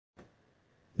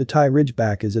The Thai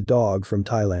Ridgeback is a dog from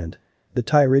Thailand. The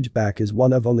Thai Ridgeback is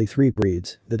one of only 3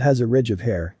 breeds that has a ridge of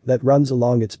hair that runs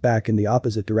along its back in the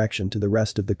opposite direction to the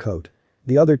rest of the coat.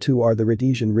 The other 2 are the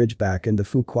Rhodesian Ridgeback and the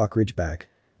Phu Quoc Ridgeback.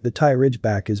 The Thai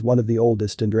Ridgeback is one of the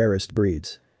oldest and rarest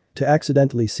breeds. To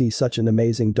accidentally see such an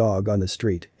amazing dog on the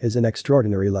street is an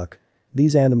extraordinary luck.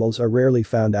 These animals are rarely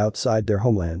found outside their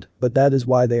homeland, but that is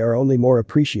why they are only more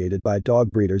appreciated by dog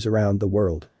breeders around the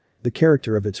world. The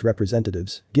character of its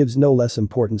representatives gives no less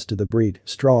importance to the breed: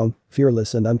 strong,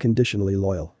 fearless and unconditionally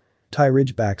loyal. Thai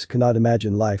Ridgebacks cannot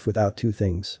imagine life without 2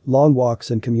 things: long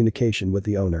walks and communication with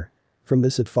the owner. From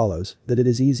this it follows that it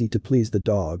is easy to please the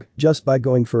dog just by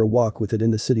going for a walk with it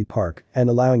in the city park and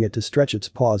allowing it to stretch its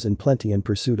paws in plenty in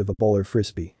pursuit of a bowl or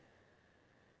frisbee.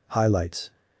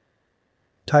 Highlights: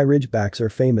 Thai Ridgebacks are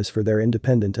famous for their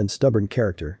independent and stubborn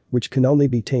character, which can only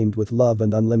be tamed with love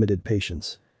and unlimited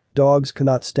patience. Dogs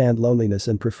cannot stand loneliness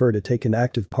and prefer to take an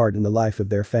active part in the life of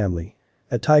their family.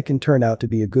 A Thai can turn out to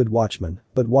be a good watchman,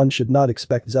 but one should not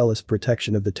expect zealous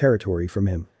protection of the territory from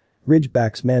him.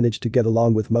 Ridgebacks manage to get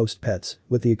along with most pets,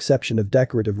 with the exception of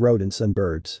decorative rodents and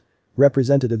birds.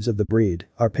 Representatives of the breed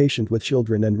are patient with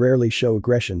children and rarely show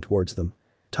aggression towards them.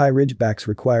 Thai Ridgebacks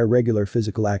require regular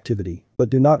physical activity, but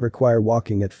do not require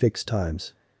walking at fixed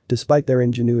times. Despite their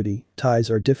ingenuity, Thais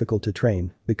are difficult to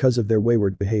train because of their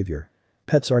wayward behavior.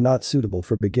 Pets are not suitable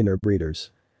for beginner breeders.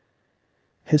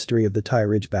 History of the Thai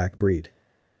Ridgeback breed.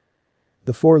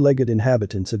 The 4-legged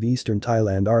inhabitants of eastern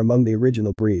Thailand are among the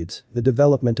original breeds, the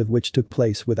development of which took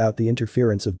place without the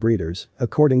interference of breeders,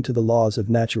 according to the laws of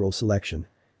natural selection.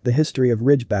 The history of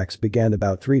Ridgebacks began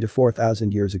about 3,000 to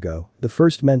 4,000 years ago. The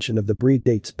first mention of the breed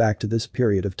dates back to this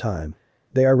period of time.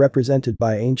 They are represented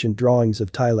by ancient drawings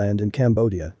of Thailand and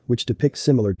Cambodia, which depict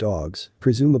similar dogs,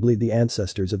 presumably the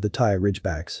ancestors of the Thai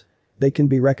Ridgebacks. They can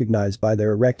be recognized by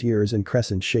their erect ears and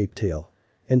crescent-shaped tail.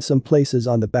 In some places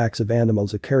on the backs of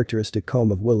animals a characteristic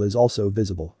comb of wool is also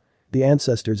visible. The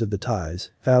ancestors of the Thais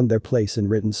found their place in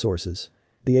written sources.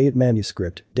 The Ayat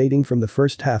manuscript, dating from the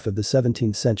first half of the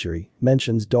 17th century,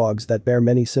 mentions dogs that bear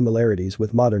many similarities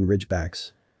with modern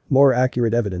Ridgebacks. More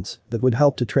accurate evidence that would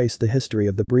help to trace the history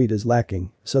of the breed is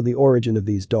lacking, so the origin of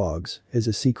these dogs is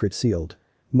a secret sealed.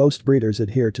 Most breeders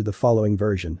adhere to the following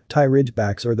version: Thai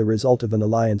Ridgebacks are the result of an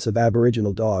alliance of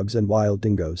aboriginal dogs and wild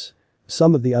dingoes.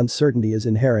 Some of the uncertainty is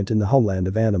inherent in the homeland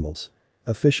of animals.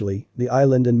 Officially, the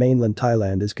island in mainland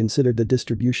Thailand is considered the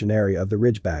distribution area of the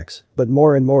Ridgebacks, but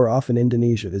more and more often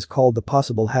Indonesia is called the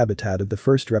possible habitat of the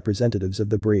first representatives of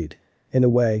the breed. In a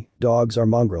way, dogs are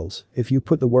mongrels, if you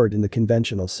put the word in the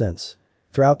conventional sense.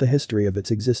 Throughout the history of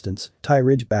its existence, Thai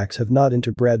Ridgebacks have not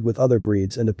interbred with other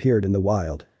breeds and appeared in the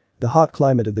wild. The hot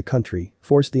climate of the country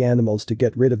forced the animals to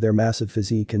get rid of their massive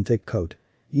physique and thick coat.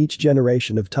 Each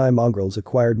generation of Thai mongrels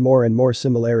acquired more and more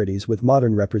similarities with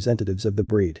modern representatives of the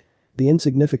breed. The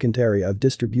insignificant area of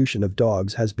distribution of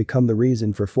dogs has become the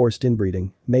reason for forced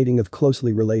inbreeding, mating of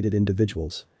closely related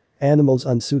individuals. Animals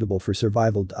unsuitable for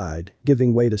survival died,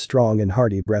 giving way to strong and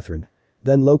hardy brethren.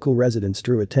 Then local residents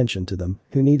drew attention to them,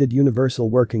 who needed universal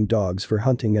working dogs for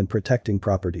hunting and protecting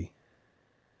property.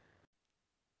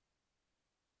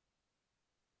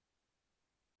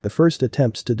 The first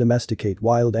attempts to domesticate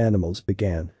wild animals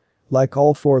began. Like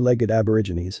all 4-legged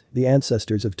aborigines, the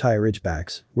ancestors of Thai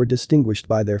Ridgebacks were distinguished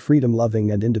by their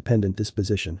freedom-loving and independent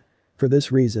disposition. For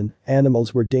this reason,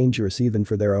 animals were dangerous even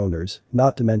for their owners,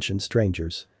 not to mention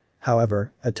strangers.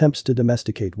 However, attempts to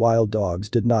domesticate wild dogs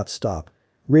did not stop.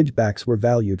 Ridgebacks were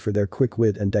valued for their quick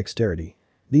wit and dexterity.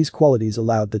 These qualities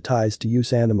allowed the Thais to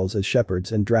use animals as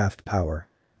shepherds and draft power.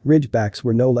 Ridgebacks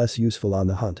were no less useful on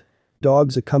the hunt.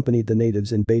 Dogs accompanied the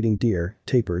natives in baiting deer,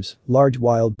 tapirs, large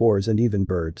wild boars and even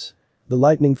birds. The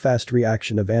lightning-fast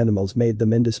reaction of animals made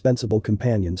them indispensable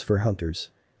companions for hunters.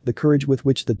 The courage with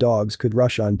which the dogs could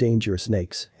rush on dangerous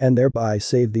snakes and thereby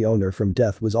save the owner from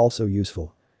death was also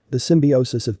useful. The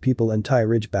symbiosis of people and Thai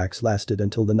Ridgebacks lasted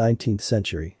until the 19th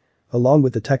century. Along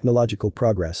with the technological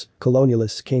progress,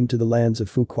 colonialists came to the lands of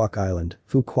Phu Quoc Island,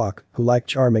 Phu Quoc, who liked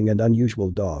charming and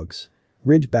unusual dogs.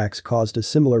 Ridgebacks caused a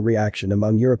similar reaction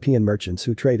among European merchants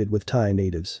who traded with Thai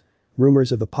natives.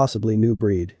 Rumors of a possibly new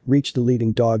breed reached the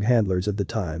leading dog handlers of the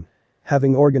time.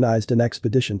 Having organized an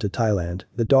expedition to Thailand,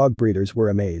 the dog breeders were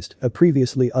amazed. A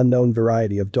previously unknown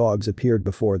variety of dogs appeared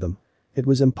before them. It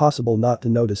was impossible not to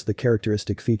notice the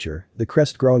characteristic feature: the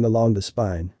crest growing along the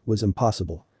spine was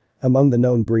impossible. Among the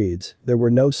known breeds, there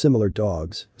were no similar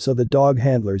dogs, so the dog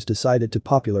handlers decided to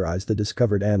popularize the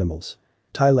discovered animals.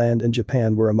 Thailand and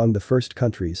Japan were among the first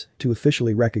countries to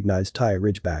officially recognize Thai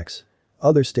Ridgebacks.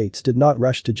 Other states did not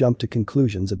rush to jump to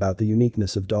conclusions about the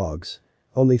uniqueness of dogs.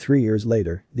 Only 3 years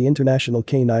later, the International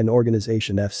Canine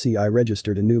Organization (FCI)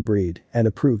 registered a new breed and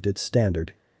approved its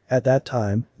standard. At that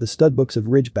time, the studbooks of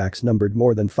Ridgebacks numbered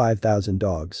more than 5,000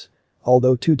 dogs.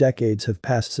 Although 2 decades have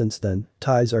passed since then,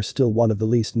 Thais are still one of the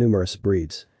least numerous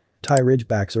breeds. Thai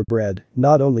Ridgebacks are bred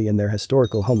not only in their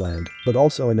historical homeland, but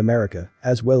also in America,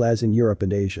 as well as in Europe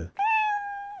and Asia.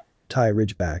 Thai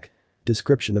Ridgeback.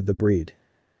 Description of the breed.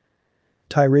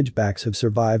 Thai Ridgebacks have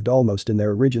survived almost in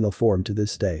their original form to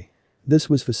this day. This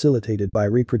was facilitated by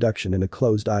reproduction in a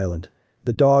closed island.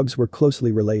 The dogs were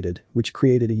closely related, which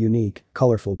created a unique,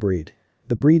 colorful breed.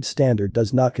 The breed standard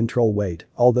does not control weight,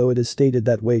 although it is stated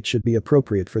that weight should be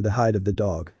appropriate for the height of the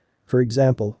dog. For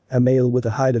example, a male with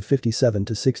a height of 57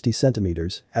 to 60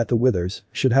 centimeters at the withers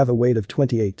should have a weight of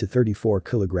 28 to 34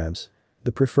 kilograms.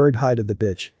 The preferred height of the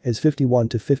bitch is 51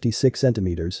 to 56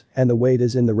 centimeters and the weight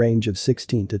is in the range of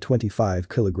 16 to 25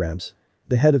 kilograms.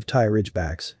 The head of Thai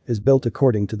Ridgebacks is built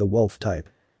according to the wolf type.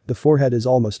 The forehead is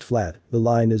almost flat, the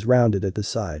line is rounded at the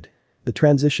side. The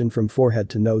transition from forehead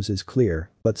to nose is clear,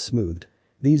 but smoothed.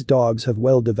 These dogs have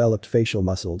well-developed facial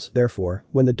muscles, therefore,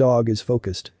 when the dog is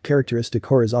focused, characteristic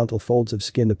horizontal folds of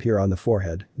skin appear on the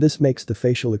forehead. This makes the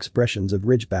facial expressions of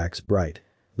Ridgebacks bright.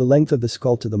 The length of the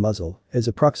skull to the muzzle is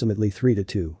approximately 3 to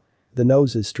 2. The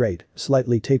nose is straight,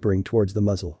 slightly tapering towards the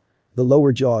muzzle. The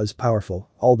lower jaw is powerful,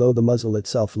 although the muzzle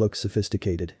itself looks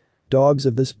sophisticated. Dogs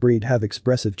of this breed have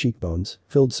expressive cheekbones,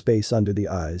 filled space under the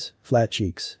eyes, flat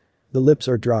cheeks. The lips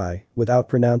are dry, without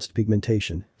pronounced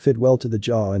pigmentation, fit well to the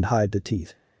jaw and hide the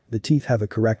teeth. The teeth have a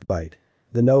correct bite.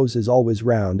 The nose is always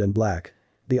round and black.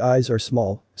 The eyes are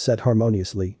small, set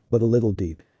harmoniously, but a little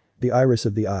deep. The iris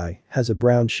of the eye has a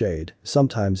brown shade,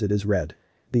 sometimes it is red.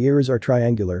 The ears are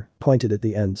triangular, pointed at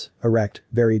the ends, erect,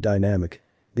 very dynamic.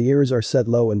 The ears are set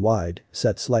low and wide,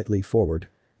 set slightly forward.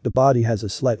 The body has a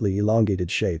slightly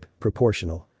elongated shape,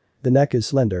 proportional. The neck is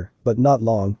slender, but not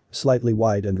long, slightly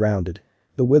wide and rounded.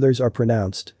 The withers are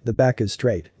pronounced, the back is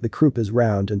straight, the croup is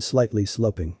round and slightly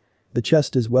sloping. The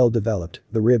chest is well developed,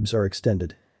 the ribs are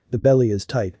extended. The belly is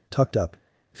tight, tucked up.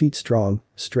 Feet strong,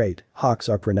 straight, hocks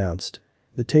are pronounced.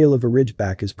 The tail of a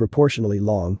Ridgeback is proportionally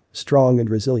long, strong and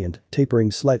resilient,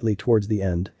 tapering slightly towards the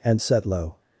end, and set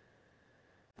low.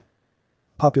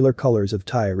 Popular colors of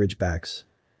Thai Ridgebacks.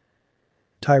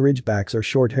 Thai Ridgebacks are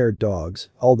short-haired dogs,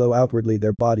 although outwardly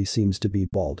their body seems to be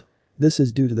bald. This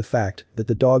is due to the fact that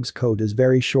the dog's coat is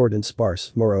very short and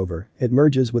sparse, moreover, it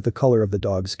merges with the color of the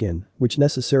dog's skin, which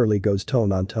necessarily goes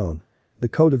tone on tone. The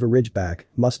coat of a Ridgeback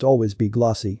must always be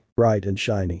glossy, bright and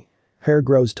shiny. Hair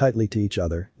grows tightly to each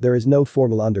other, there is no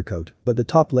formal undercoat, but the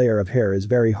top layer of hair is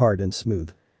very hard and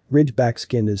smooth. Ridgeback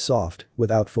skin is soft,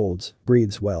 without folds,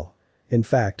 breathes well. In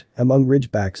fact, among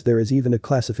Ridgebacks there is even a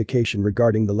classification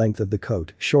regarding the length of the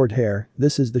coat. Short hair,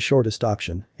 this is the shortest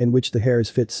option, in which the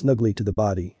hairs fit snugly to the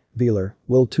body. Velar,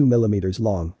 wool 2 mm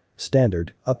long.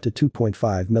 Standard, up to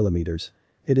 2.5 mm.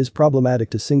 It is problematic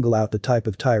to single out the type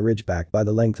of Thai Ridgeback by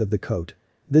the length of the coat.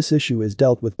 This issue is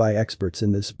dealt with by experts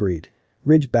in this breed.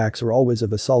 Ridgebacks are always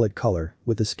of a solid color,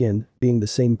 with the skin being the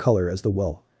same color as the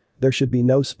wool. There should be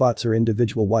no spots or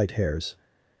individual white hairs.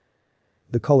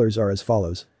 The colors are as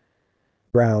follows.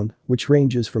 Brown, which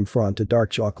ranges from fawn to dark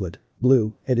chocolate.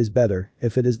 Blue, it is better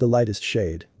if it is the lightest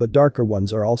shade, but darker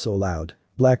ones are also allowed.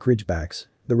 Black Ridgebacks.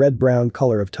 The red-brown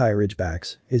color of Thai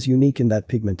Ridgebacks is unique in that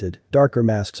pigmented, darker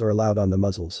masks are allowed on the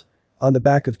muzzles. On the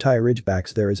back of Thai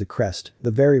Ridgebacks there is a crest,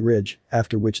 the very ridge,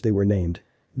 after which they were named.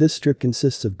 This strip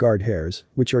consists of guard hairs,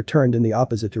 which are turned in the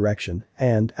opposite direction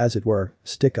and, as it were,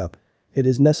 stick up. It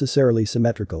is necessarily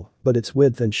symmetrical, but its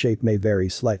width and shape may vary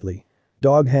slightly.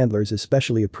 Dog handlers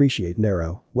especially appreciate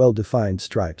narrow, well-defined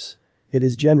stripes. It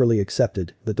is generally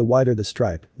accepted that the wider the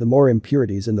stripe, the more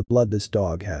impurities in the blood this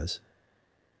dog has.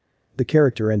 The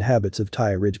character and habits of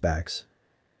Thai Ridgebacks.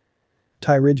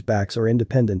 Thai Ridgebacks are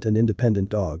independent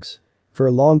dogs. For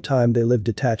a long time they lived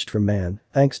detached from man,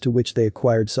 thanks to which they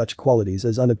acquired such qualities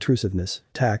as unobtrusiveness,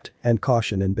 tact, and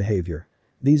caution in behavior.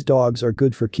 These dogs are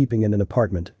good for keeping in an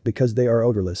apartment because they are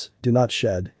odorless, do not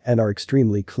shed, and are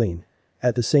extremely clean.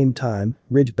 At the same time,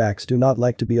 Ridgebacks do not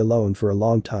like to be alone for a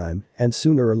long time, and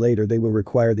sooner or later they will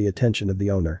require the attention of the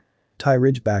owner. Thai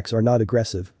Ridgebacks are not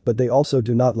aggressive, but they also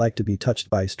do not like to be touched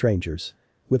by strangers.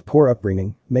 With poor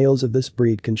upbringing, males of this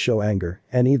breed can show anger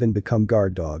and even become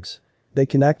guard dogs. They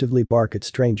can actively bark at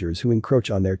strangers who encroach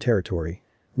on their territory.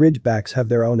 Ridgebacks have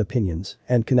their own opinions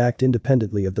and can act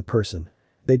independently of the person.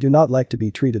 They do not like to be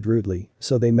treated rudely,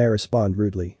 so they may respond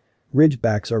rudely.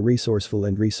 Ridgebacks are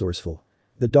resourceful.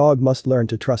 The dog must learn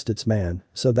to trust its man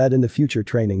so that in the future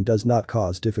training does not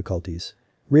cause difficulties.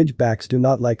 Ridgebacks do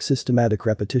not like systematic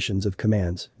repetitions of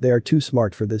commands, they are too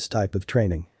smart for this type of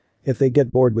training. If they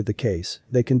get bored with the case,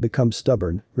 they can become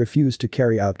stubborn, refuse to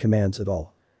carry out commands at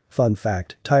all. Fun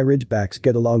fact, Thai Ridgebacks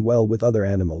get along well with other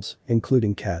animals,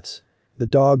 including cats. The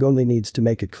dog only needs to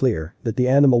make it clear that the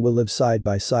animal will live side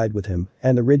by side with him,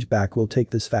 and the Ridgeback will take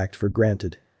this fact for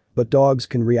granted. But dogs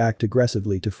can react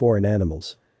aggressively to foreign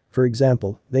animals. For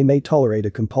example, they may tolerate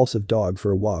a compulsive dog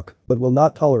for a walk, but will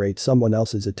not tolerate someone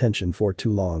else's attention for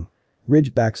too long.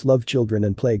 Ridgebacks love children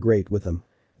and play great with them.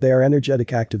 They are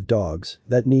energetic active dogs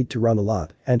that need to run a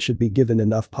lot and should be given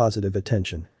enough positive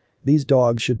attention. These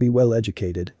dogs should be well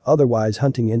educated, otherwise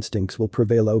hunting instincts will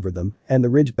prevail over them and the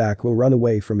Ridgeback will run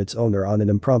away from its owner on an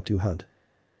impromptu hunt.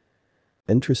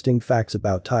 Interesting facts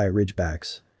about Thai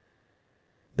Ridgebacks.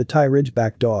 The Thai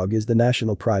Ridgeback dog is the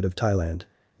national pride of Thailand.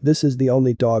 This is the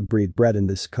only dog breed bred in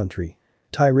this country.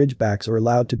 Thai Ridgebacks are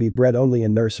allowed to be bred only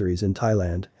in nurseries in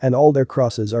Thailand, and all their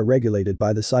crosses are regulated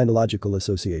by the Cynological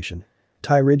Association.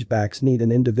 Thai Ridgebacks need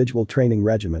an individual training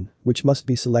regimen, which must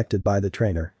be selected by the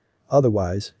trainer.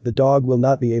 Otherwise, the dog will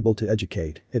not be able to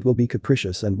educate, it will be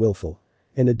capricious and willful.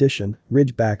 In addition,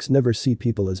 Ridgebacks never see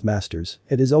people as masters,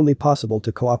 it is only possible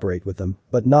to cooperate with them,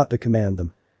 but not to command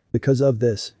them. Because of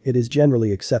this, it is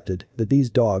generally accepted that these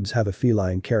dogs have a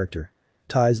feline character.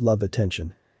 Thais love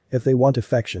attention. If they want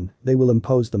affection, they will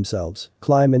impose themselves,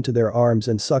 climb into their arms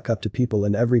and suck up to people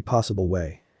in every possible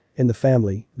way. In the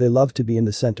family, they love to be in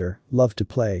the center, love to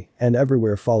play, and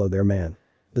everywhere follow their man.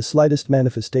 The slightest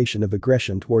manifestation of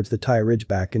aggression towards the Thai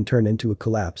Ridgeback can turn into a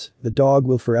collapse, the dog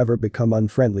will forever become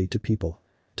unfriendly to people.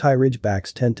 Thai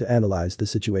Ridgebacks tend to analyze the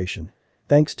situation.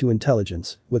 Thanks to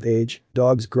intelligence, with age,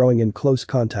 dogs growing in close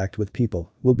contact with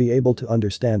people will be able to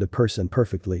understand a person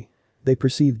perfectly. They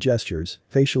perceive gestures,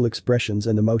 facial expressions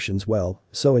and emotions well,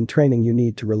 so in training you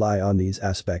need to rely on these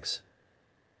aspects.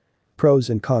 Pros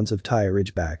and cons of Thai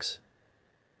Ridgebacks.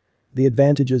 The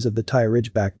advantages of the Thai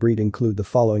Ridgeback breed include the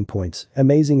following points: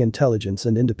 amazing intelligence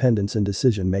and independence in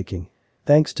decision making.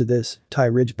 Thanks to this, Thai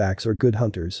Ridgebacks are good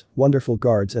hunters, wonderful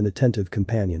guards and attentive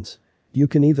companions. You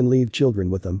can even leave children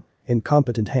with them. In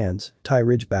competent hands, Thai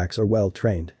Ridgebacks are well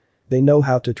trained. They know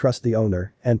how to trust the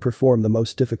owner and perform the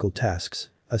most difficult tasks.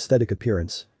 Aesthetic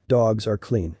appearance. Dogs are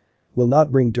clean. Will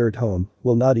not bring dirt home,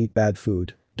 will not eat bad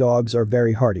food. Dogs are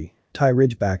very hardy. Thai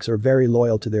Ridgebacks are very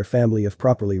loyal to their family if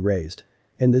properly raised.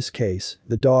 In this case,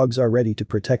 the dogs are ready to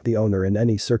protect the owner in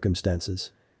any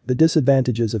circumstances. The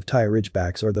disadvantages of Thai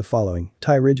Ridgebacks are the following.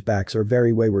 Thai Ridgebacks are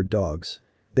very wayward dogs.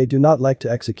 They do not like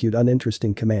to execute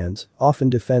uninteresting commands, often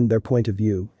defend their point of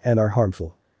view, and are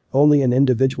harmful. Only an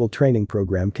individual training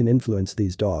program can influence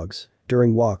these dogs.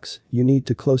 During walks, you need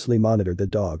to closely monitor the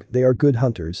dog. They are good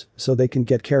hunters, so they can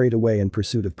get carried away in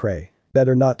pursuit of prey.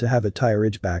 Better not to have a Thai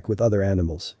Ridgeback with other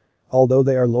animals. Although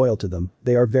they are loyal to them,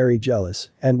 they are very jealous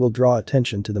and will draw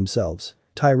attention to themselves.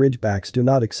 Thai Ridgebacks do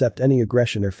not accept any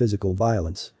aggression or physical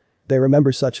violence. They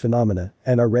remember such phenomena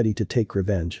and are ready to take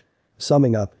revenge.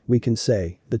 Summing up, we can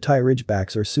say, the Thai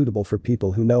Ridgebacks are suitable for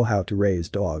people who know how to raise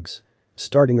dogs.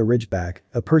 Starting a Ridgeback,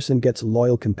 a person gets a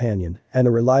loyal companion and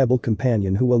a reliable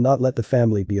companion who will not let the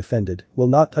family be offended, will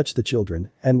not touch the children,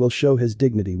 and will show his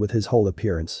dignity with his whole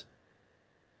appearance.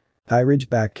 Thai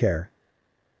Ridgeback care.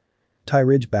 Thai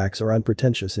Ridgebacks are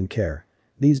unpretentious in care.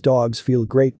 These dogs feel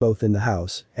great both in the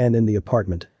house and in the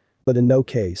apartment. But in no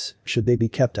case should they be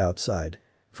kept outside.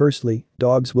 Firstly,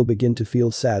 dogs will begin to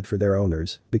feel sad for their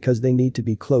owners because they need to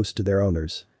be close to their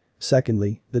owners.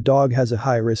 Secondly, the dog has a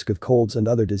high risk of colds and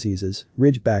other diseases.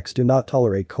 Ridgebacks do not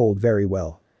tolerate cold very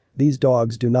well. These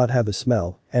dogs do not have a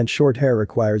smell, and short hair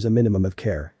requires a minimum of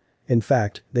care. In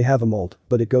fact, they have a molt,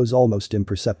 but it goes almost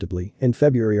imperceptibly. In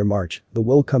February or March, the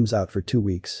wool comes out for 2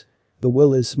 weeks. The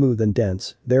wool is smooth and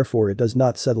dense, therefore it does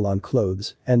not settle on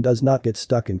clothes and does not get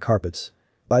stuck in carpets.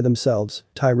 By themselves,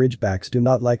 Thai Ridgebacks do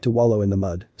not like to wallow in the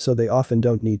mud, so they often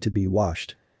don't need to be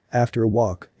washed. After a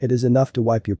walk, it is enough to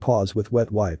wipe your paws with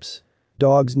wet wipes.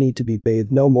 Dogs need to be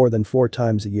bathed no more than 4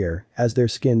 times a year, as their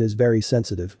skin is very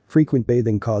sensitive. Frequent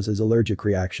bathing causes allergic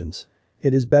reactions.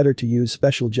 It is better to use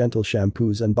special gentle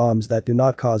shampoos and balms that do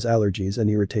not cause allergies and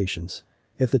irritations.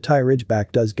 If the Thai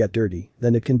Ridgeback does get dirty,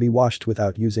 then it can be washed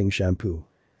without using shampoo.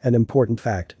 An important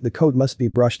fact, the coat must be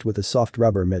brushed with a soft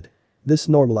rubber mitt. This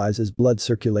normalizes blood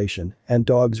circulation, and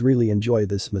dogs really enjoy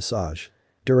this massage.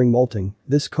 During molting,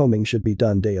 this combing should be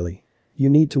done daily. You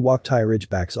need to walk Thai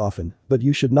Ridgebacks often, but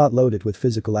you should not load it with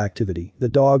physical activity. The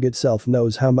dog itself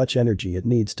knows how much energy it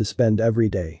needs to spend every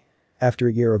day. After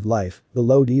a year of life, the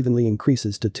load evenly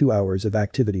increases to 2 hours of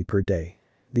activity per day.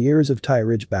 The ears of Thai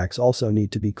Ridgebacks also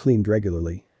need to be cleaned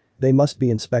regularly. They must be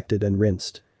inspected and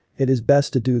rinsed. It is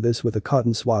best to do this with a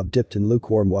cotton swab dipped in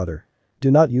lukewarm water.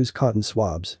 Do not use cotton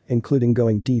swabs, including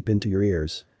going deep into your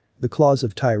ears. The claws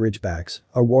of Thai Ridgebacks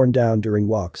are worn down during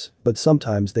walks, but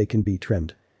sometimes they can be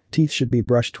trimmed. Teeth should be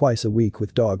brushed twice a week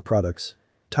with dog products.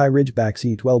 Thai Ridgebacks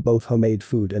eat well both homemade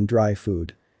food and dry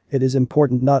food. It is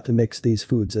important not to mix these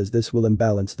foods as this will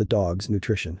imbalance the dog's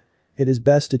nutrition. It is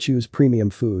best to choose premium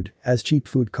food, as cheap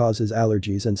food causes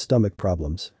allergies and stomach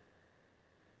problems.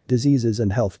 Diseases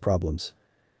and health problems.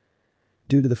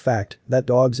 Due to the fact that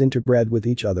dogs interbred with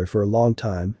each other for a long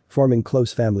time, forming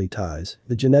close family ties,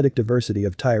 the genetic diversity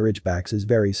of Thai Ridgebacks is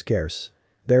very scarce.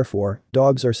 Therefore,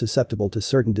 dogs are susceptible to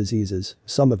certain diseases,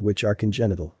 some of which are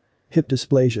congenital. Hip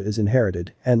dysplasia is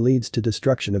inherited and leads to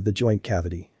destruction of the joint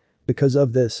cavity. Because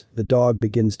of this, the dog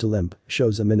begins to limp,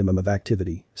 shows a minimum of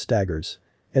activity, staggers.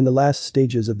 In the last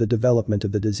stages of the development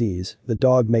of the disease, the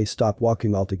dog may stop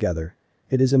walking altogether.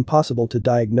 It is impossible to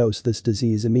diagnose this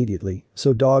disease immediately,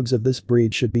 so dogs of this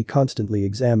breed should be constantly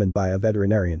examined by a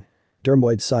veterinarian.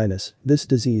 Dermoid sinus, this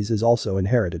disease is also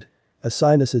inherited. A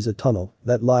sinus is a tunnel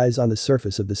that lies on the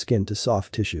surface of the skin to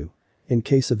soft tissue. In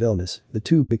case of illness, the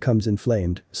tube becomes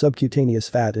inflamed, subcutaneous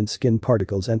fat and skin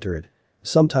particles enter it.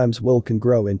 Sometimes wool can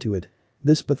grow into it.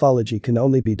 This pathology can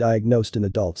only be diagnosed in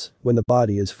adults when the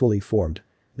body is fully formed.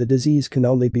 The disease can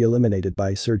only be eliminated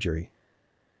by surgery.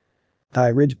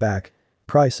 Thai Ridgeback.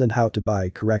 Price and how to buy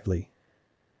correctly.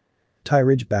 Thai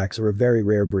Ridgebacks are a very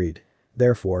rare breed.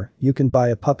 Therefore, you can buy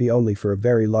a puppy only for a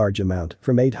very large amount,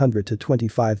 from 800 to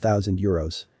 25,000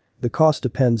 euros. The cost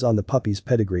depends on the puppy's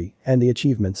pedigree and the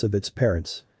achievements of its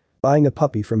parents. Buying a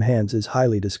puppy from hands is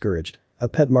highly discouraged. A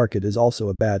pet market is also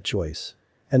a bad choice.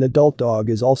 An adult dog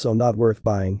is also not worth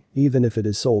buying, even if it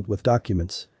is sold with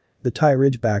documents. The Thai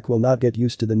Ridgeback will not get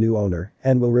used to the new owner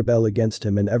and will rebel against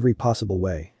him in every possible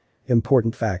way.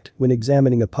 Important fact, when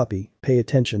examining a puppy, pay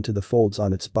attention to the folds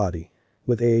on its body.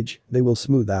 With age, they will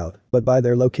smooth out, but by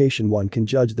their location one can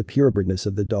judge the purebredness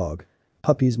of the dog.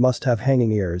 Puppies must have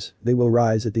hanging ears, they will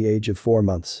rise at the age of 4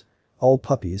 months. All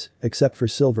puppies, except for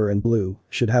silver and blue,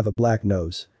 should have a black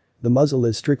nose. The muzzle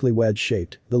is strictly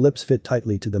wedge-shaped, the lips fit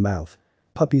tightly to the mouth.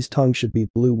 Puppies' tongue should be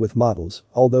blue with mottles,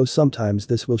 although sometimes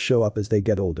this will show up as they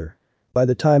get older. By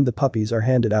the time the puppies are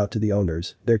handed out to the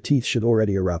owners, their teeth should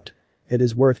already erupt. It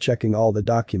is worth checking all the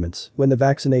documents, when the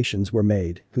vaccinations were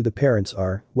made, who the parents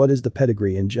are, what is the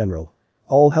pedigree in general.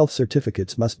 All health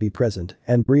certificates must be present,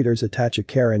 and breeders attach a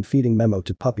care and feeding memo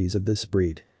to puppies of this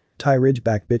breed. Thai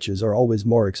Ridgeback bitches are always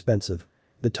more expensive.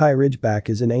 The Thai Ridgeback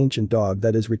is an ancient dog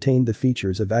that has retained the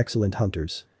features of excellent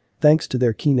hunters. Thanks to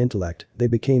their keen intellect, they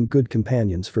became good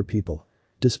companions for people.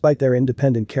 Despite their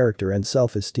independent character and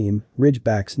self-esteem,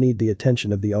 Ridgebacks need the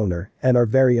attention of the owner and are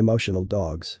very emotional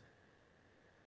dogs.